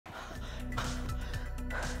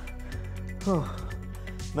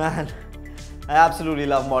Man, I absolutely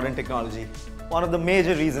love modern technology. One of the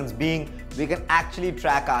major reasons being we can actually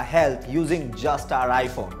track our health using just our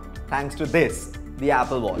iPhone, thanks to this, the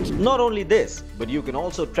Apple Watch. Not only this, but you can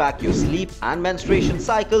also track your sleep and menstruation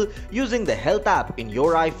cycle using the health app in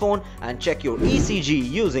your iPhone and check your ECG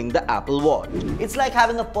using the Apple Watch. It's like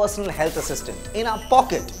having a personal health assistant in our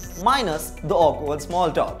pocket, minus the awkward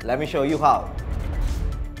small talk. Let me show you how.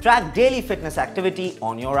 Track daily fitness activity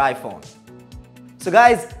on your iPhone. So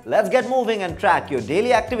guys, let's get moving and track your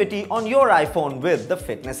daily activity on your iPhone with the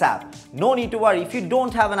fitness app. No need to worry if you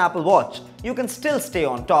don't have an Apple Watch. You can still stay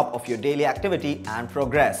on top of your daily activity and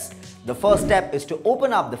progress. The first step is to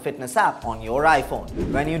open up the fitness app on your iPhone.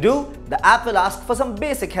 When you do, the app will ask for some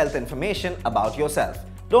basic health information about yourself.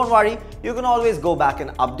 Don't worry, you can always go back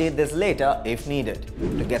and update this later if needed.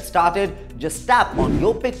 To get started, just tap on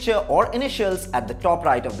your picture or initials at the top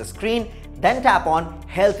right of the screen, then tap on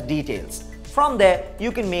Health Details. From there,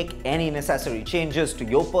 you can make any necessary changes to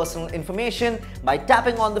your personal information by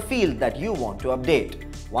tapping on the field that you want to update.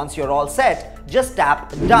 Once you're all set, just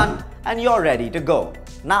tap Done and you're ready to go.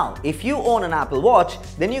 Now, if you own an Apple Watch,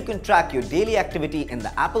 then you can track your daily activity in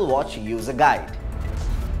the Apple Watch User Guide.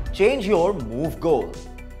 Change your move goal.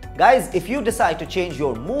 Guys, if you decide to change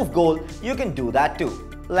your move goal, you can do that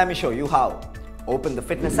too. Let me show you how. Open the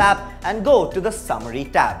fitness app and go to the Summary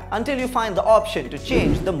tab until you find the option to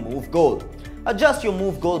change the move goal. Adjust your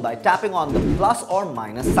move goal by tapping on the plus or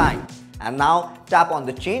minus sign. And now tap on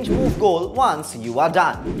the change move goal once you are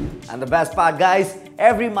done. And the best part guys,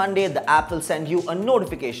 every Monday the app will send you a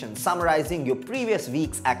notification summarizing your previous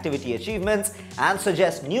week's activity achievements and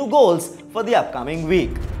suggest new goals for the upcoming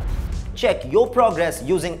week. Check your progress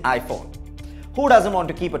using iPhone. Who doesn't want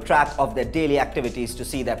to keep a track of their daily activities to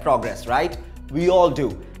see their progress, right? We all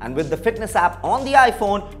do. And with the fitness app on the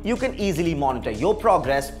iPhone, you can easily monitor your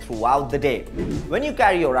progress throughout the day. When you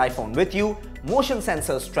carry your iPhone with you, motion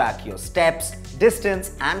sensors track your steps,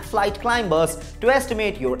 distance and flight climbers to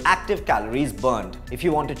estimate your active calories burned. If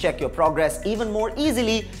you want to check your progress even more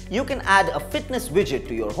easily, you can add a fitness widget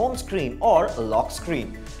to your home screen or a lock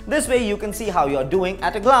screen. This way you can see how you're doing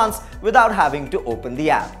at a glance without having to open the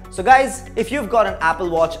app. So guys, if you've got an Apple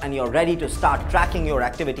Watch and you're ready to start tracking your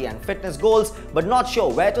activity and fitness goals but not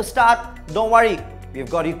sure where to start, don't worry, we've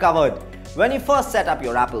got you covered. When you first set up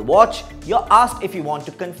your Apple Watch, you're asked if you want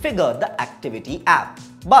to configure the activity app.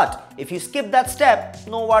 But if you skip that step,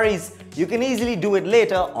 no worries. You can easily do it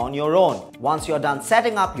later on your own. Once you're done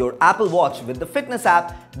setting up your Apple Watch with the fitness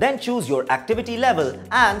app, then choose your activity level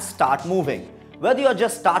and start moving. Whether you're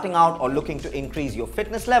just starting out or looking to increase your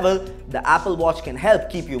fitness level, the Apple Watch can help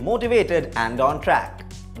keep you motivated and on track.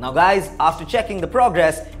 Now guys, after checking the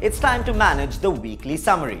progress, it's time to manage the weekly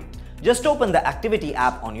summary. Just open the activity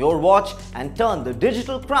app on your watch and turn the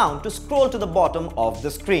digital crown to scroll to the bottom of the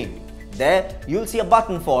screen. There, you'll see a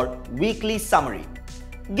button for Weekly Summary.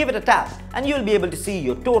 Give it a tap and you'll be able to see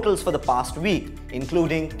your totals for the past week,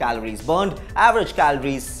 including calories burned, average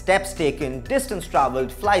calories, steps taken, distance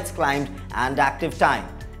traveled, flights climbed, and active time.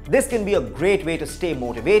 This can be a great way to stay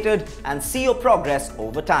motivated and see your progress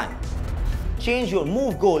over time. Change your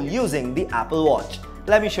move goal using the Apple Watch.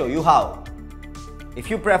 Let me show you how. If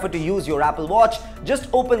you prefer to use your Apple Watch, just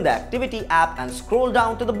open the Activity app and scroll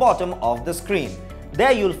down to the bottom of the screen.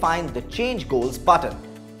 There you'll find the Change Goals button.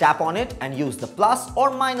 Tap on it and use the plus or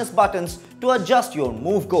minus buttons to adjust your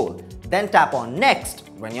move goal. Then tap on Next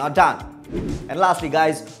when you're done. And lastly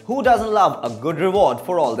guys, who doesn't love a good reward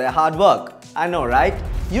for all their hard work? I know, right?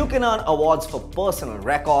 You can earn awards for personal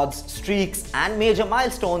records, streaks and major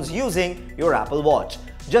milestones using your Apple Watch.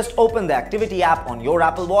 Just open the Activity app on your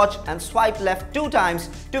Apple Watch and swipe left 2 times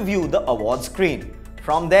to view the award screen.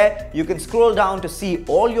 From there, you can scroll down to see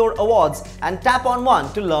all your awards and tap on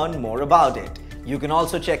one to learn more about it. You can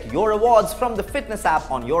also check your awards from the fitness app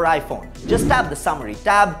on your iPhone. Just tap the Summary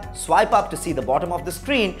tab, swipe up to see the bottom of the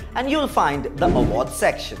screen and you'll find the awards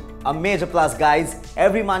section. A major plus guys,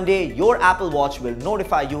 every Monday your Apple Watch will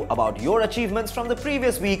notify you about your achievements from the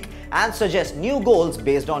previous week and suggest new goals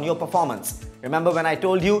based on your performance. Remember when I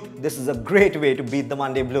told you this is a great way to beat the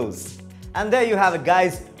Monday blues? And there you have it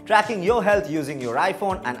guys. Tracking your health using your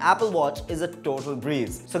iPhone and Apple Watch is a total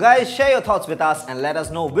breeze. So guys, share your thoughts with us and let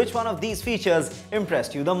us know which one of these features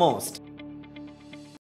impressed you the most.